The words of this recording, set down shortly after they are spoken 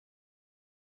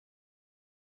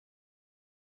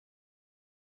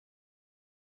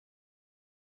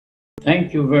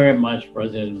Thank you very much,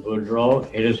 President Woodrow.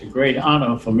 It is a great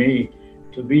honor for me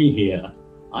to be here.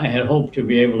 I had hoped to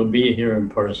be able to be here in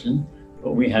person,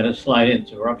 but we had a slight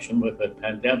interruption with the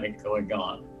pandemic going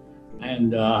on.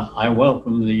 And I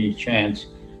welcome the chance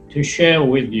to share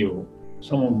with you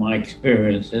some of my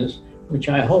experiences, which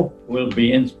I hope will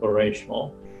be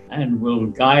inspirational and will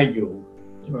guide you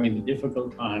during the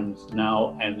difficult times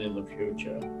now and in the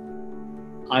future.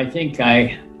 I think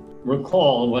I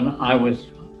recall when I was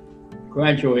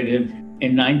graduated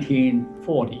in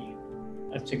 1940.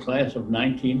 That's the class of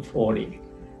 1940.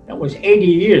 That was 80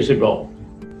 years ago,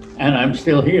 and I'm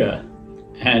still here.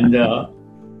 And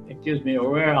it gives me a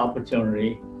rare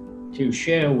opportunity to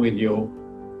share with you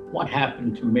what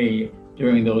happened to me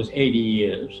during those 80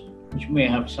 years, which may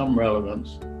have some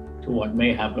relevance to what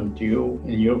may happen to you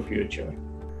in your future.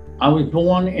 I was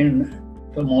born in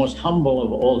the most humble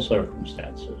of all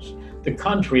circumstances. The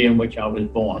country in which I was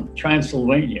born,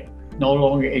 Transylvania, no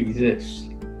longer exists.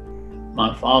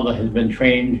 My father has been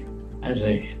trained as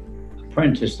an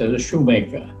apprentice as a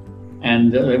shoemaker,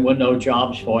 and there were no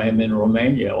jobs for him in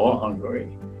Romania or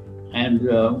Hungary. And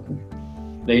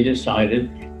they decided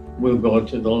we'll go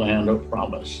to the land of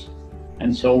promise.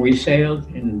 And so we sailed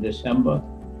in December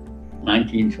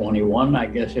 1921, I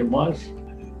guess it was.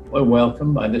 We're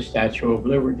welcomed by the Statue of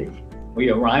Liberty. We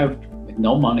arrived with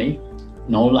no money,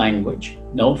 no language,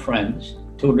 no friends,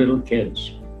 two little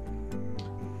kids.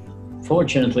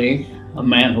 Fortunately, a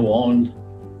man who owned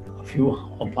a few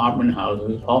apartment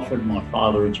houses offered my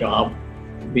father a job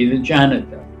to be the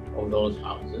janitor of those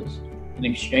houses, in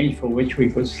exchange for which we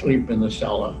could sleep in the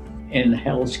cellar in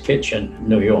Hell's Kitchen,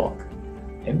 New York.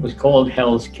 It was called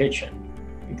Hell's Kitchen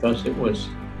because it was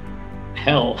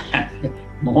hell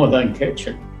more than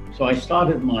kitchen. So I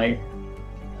started my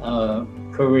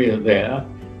career there,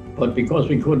 but because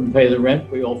we couldn't pay the rent,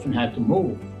 we often had to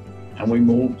move. And we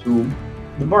moved to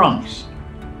the Bronx.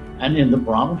 And in the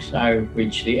Bronx, I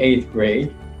reached the 8th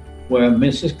grade, where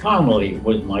Mrs. Connolly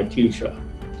was my teacher.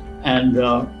 And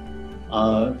the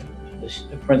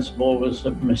principal was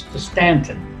Mr.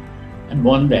 Stanton. And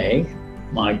one day,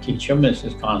 my teacher,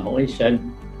 Mrs. Connolly, said,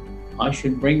 I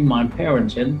should bring my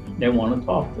parents in. They want to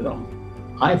talk to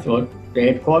them. I thought they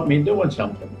had caught me doing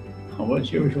something. I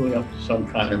was usually up to some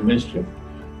kind of mischief.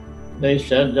 They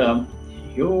said,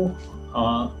 you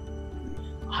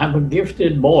have a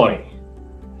gifted boy.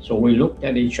 So we looked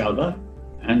at each other,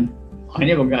 and I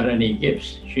never got any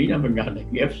gifts. She never got any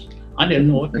gifts. I didn't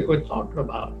know what they were talking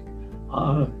about.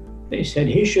 They said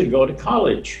he should go to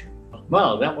college.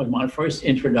 Well, that was my first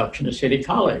introduction to City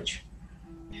College.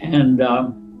 And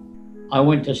I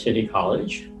went to City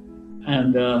College,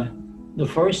 and the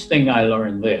first thing I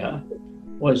learned there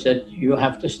was that you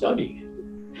have to study.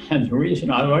 And the reason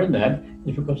I learned that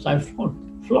is because I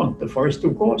flunked the first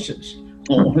two courses.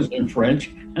 One was in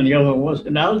French, and the other was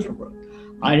in algebra.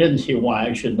 I didn't see why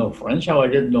I should know French, how I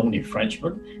didn't know any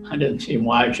Frenchmen. I didn't see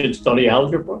why I should study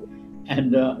algebra.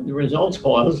 And the results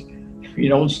was, if you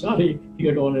don't study,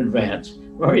 you don't advance.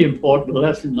 Very important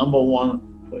lesson number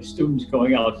one for students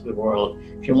going out to the world.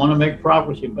 If you want to make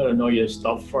progress, you better know your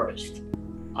stuff first.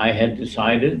 I had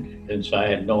decided, since I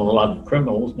had known a lot of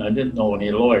criminals and I didn't know any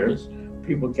lawyers,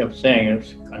 people kept saying,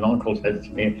 as an uncle said to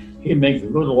me, he'd make a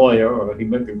good lawyer or he'd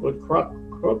make a good crook.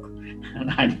 And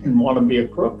I didn't want to be a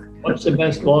crook. What's the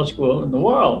best law school in the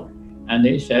world? And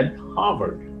they said,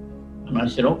 Harvard. And I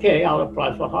said, okay, I'll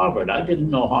apply for Harvard. I didn't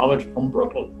know Harvard from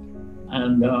Brooklyn.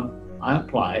 And I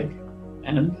applied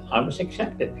and I was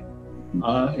accepted.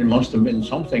 It must have been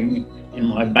something in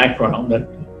my background that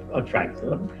attracted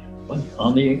them. But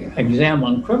on the exam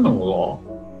on criminal law,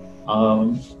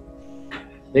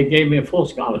 they gave me a full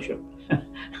scholarship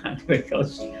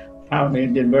because apparently I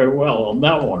did very well on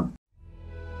that one.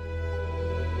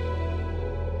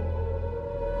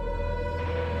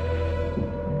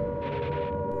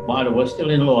 While I was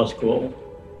still in law school,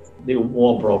 the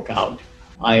war broke out.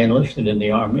 I enlisted in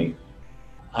the Army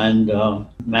and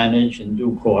managed in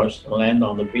due course to land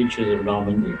on the beaches of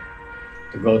Normandy,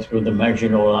 to go through the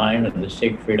Maginot Line and the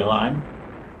Siegfried Line,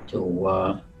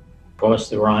 to cross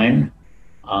the Rhine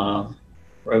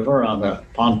River on a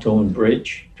pontoon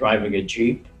bridge, driving a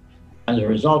Jeep. As a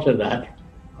result of that,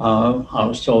 I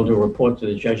was told to report to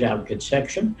the Judge Advocate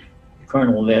section. The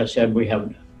colonel there said, we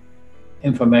have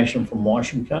information from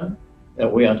Washington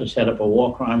that we are to set up a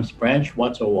war crimes branch.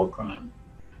 What's a war crime?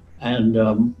 And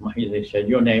they said,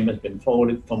 your name has been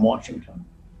forwarded from Washington.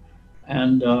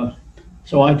 And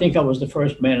so I think I was the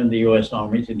first man in the U.S.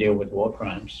 Army to deal with war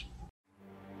crimes.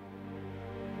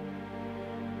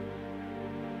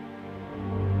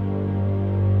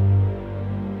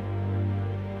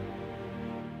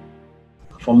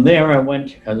 From there, I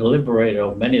went as a liberator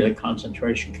of many of the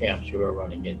concentration camps we were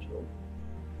running into.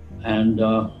 And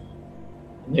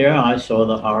there I saw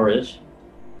the horrors,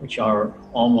 which are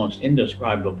almost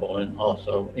indescribable and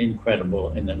also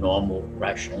incredible in the normal,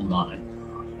 rational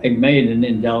mind. It made an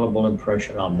indelible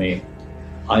impression on me.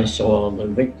 I saw the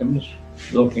victims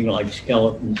looking like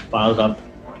skeletons piled up,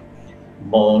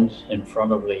 bones in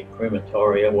front of the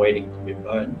crematoria waiting to be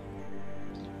burned.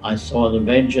 I saw the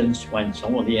vengeance when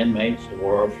some of the inmates, there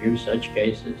were a few such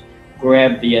cases,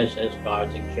 grabbed the SS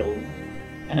guards and killed them.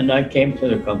 And I came to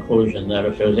the conclusion that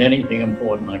if there was anything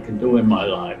important I could do in my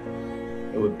life,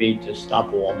 it would be to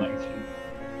stop war making.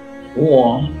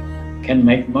 War can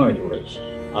make murderers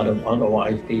out of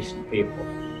otherwise decent people.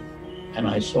 And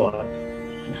I saw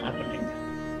it happening.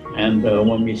 And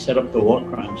when we set up the war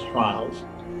crimes trials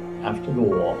after the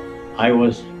war, I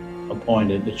was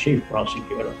appointed the chief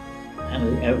prosecutor.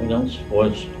 And the evidence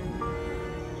was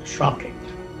shocking.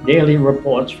 Daily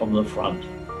reports from the front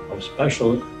of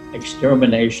special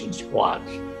extermination squads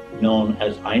known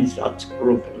as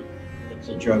Einsatzgruppen. It's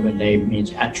a German name,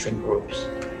 means action groups.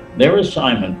 Their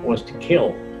assignment was to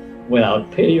kill without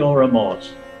pity or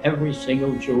remorse every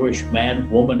single Jewish man,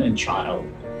 woman, and child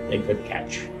they could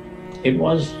catch. It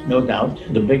was, no doubt,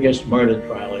 the biggest murder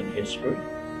trial in history.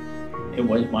 It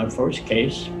was my first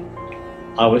case.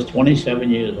 I was 27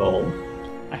 years old.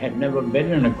 I had never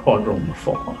been in a courtroom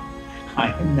before. I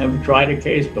had never tried a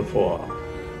case before.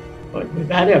 But with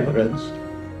that evidence,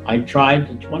 I tried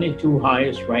the 22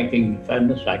 highest ranking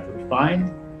defendants I could find,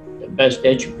 the best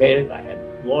educated. I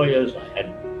had lawyers, I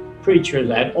had preachers,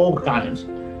 I had all kinds.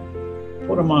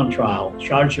 Put them on trial,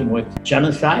 charged them with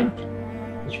genocide,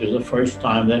 which was the first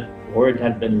time that word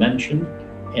had been mentioned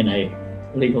in a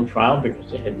legal trial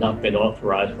because it had not been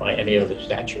authorized by any of the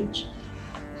statutes,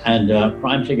 and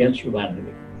crimes against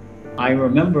humanity. I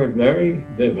remember it very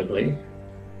vividly,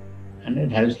 and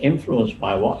it has influenced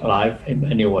my life in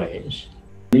many ways.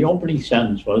 The opening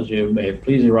sentence was, "You may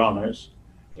please your honors,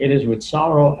 it is with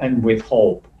sorrow and with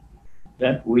hope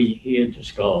that we here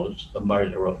disclose the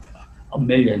murder of 1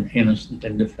 million innocent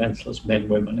and defenseless men,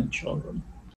 women, and children."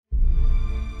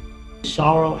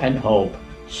 Sorrow and hope.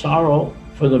 Sorrow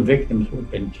for the victims who had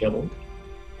been killed.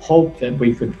 Hope that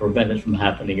we could prevent it from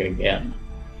happening again.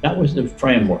 That was the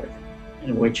framework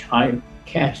in which I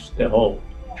cast the whole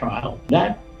trial.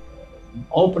 That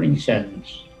opening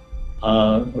sentence,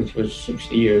 which was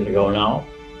 60 years ago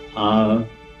now,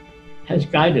 has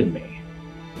guided me.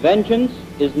 Vengeance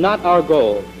is not our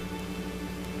goal,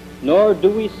 nor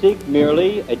do we seek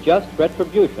merely a just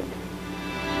retribution.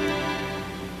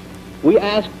 We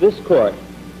ask this court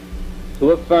to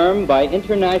affirm by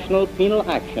international penal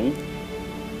action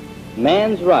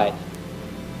man's right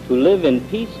to live in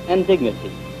peace and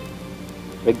dignity,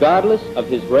 regardless of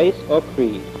his race or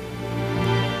creed.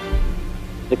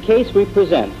 The case we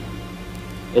present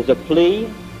is a plea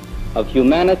of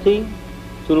humanity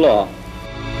to law.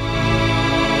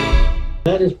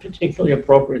 That is particularly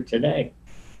appropriate today.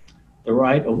 The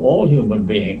right of all human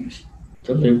beings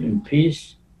to live in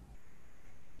peace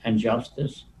and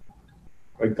justice,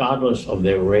 regardless of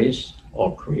their race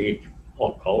or creed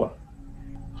or color.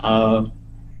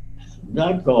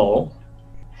 That goal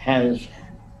has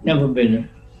never been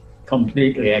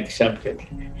completely accepted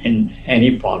in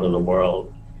any part of the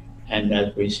world. And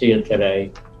as we see it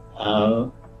today,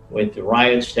 with the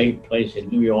riots taking place in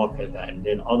New York and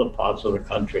in other parts of the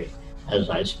country as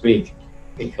I speak,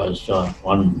 because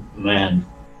one man,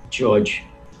 George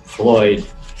Floyd,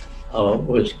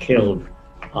 was killed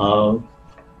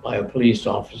by a police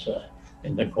officer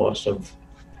in the course of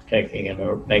making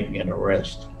an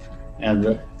arrest. And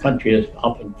the country is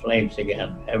up in flames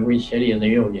again. Every city in the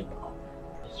Union now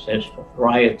says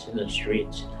riots in the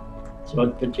streets. So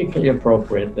it's particularly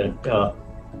appropriate that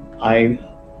I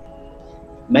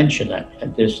mention that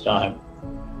at this time.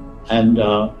 And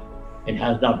it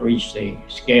has not reached the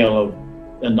scale of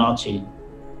the Nazi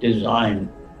design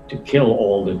to kill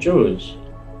all the Jews.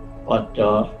 But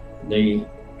the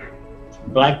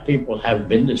black people have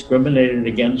been discriminated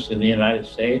against in the United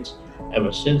States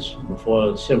ever since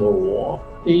before the Civil War.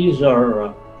 These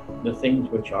are the things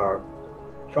which are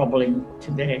troubling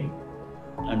today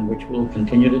and which will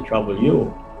continue to trouble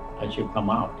you as you come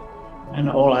out. And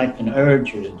all I can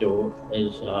urge you to do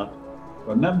is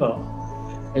remember,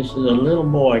 this is a little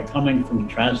boy coming from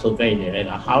Transylvania in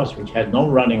a house which had no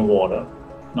running water,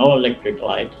 no electric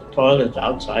light, the toilets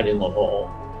outside in the hall.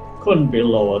 Couldn't be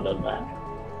lower than that.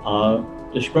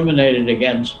 Discriminated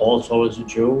against also as a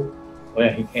Jew,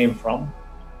 where he came from,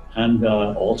 and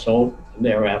also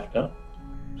thereafter.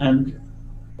 And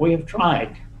we have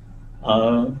tried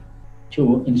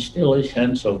to instill a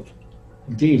sense of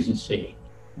decency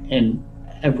in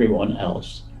everyone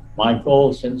else. My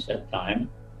goal since that time,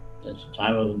 since the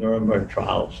time of the Nuremberg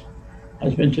trials,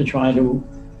 has been to try to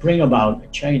bring about a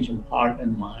change of heart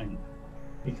and mind,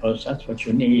 because that's what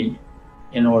you need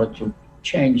in order to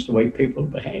change the way people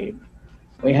behave.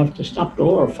 We have to stop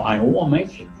glorifying war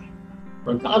making,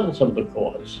 regardless of the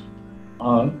cause.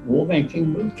 War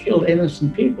making will kill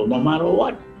innocent people no matter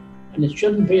what. And it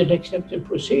shouldn't be an accepted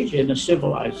procedure in a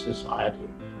civilized society.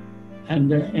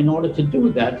 And in order to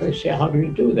do that, they say, how do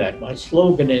you do that? My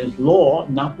slogan is law,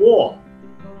 not war.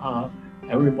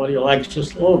 Everybody likes a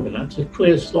slogan. That's a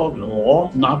clear slogan,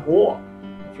 law, not war.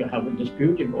 If you have a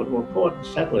dispute, you go to a court and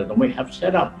settle it. And we have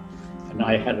set up, and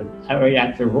I had a very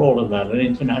active role in that, an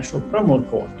international criminal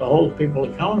court to hold people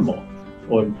accountable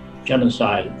for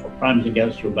genocide, for crimes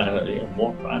against humanity and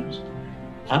war crimes.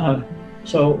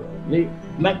 So the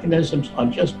mechanisms are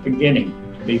just beginning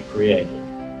to be created,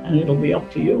 and it'll be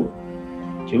up to you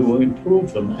to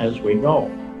improve them as we go.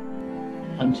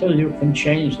 Until you can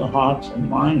change the hearts and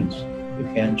minds, you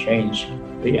can't change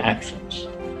the actions.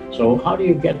 So how do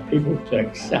you get people to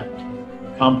accept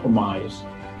compromise,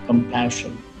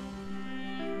 compassion,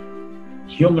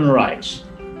 human rights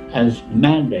as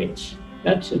mandates?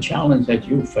 That's the challenge that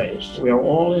you face. We are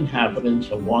all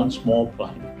inhabitants of one small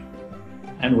planet,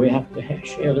 and we have to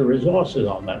share the resources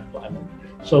on that planet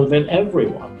so that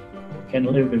everyone can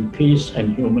live in peace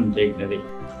and human dignity.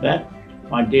 That,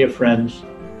 my dear friends,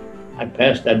 I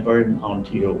pass that burden on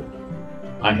to you.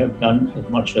 I have done as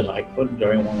much as I could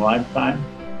during my lifetime.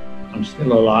 I'm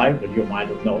still alive, as you might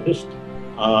have noticed.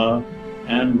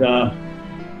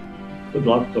 Good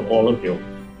luck to all of you.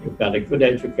 You've got a good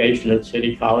education at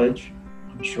City College.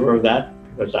 I'm sure of that,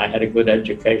 because I had a good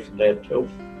education there too.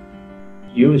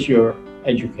 Use your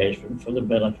education for the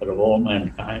benefit of all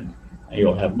mankind, and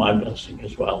you'll have my blessing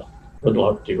as well. Good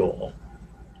luck to you all.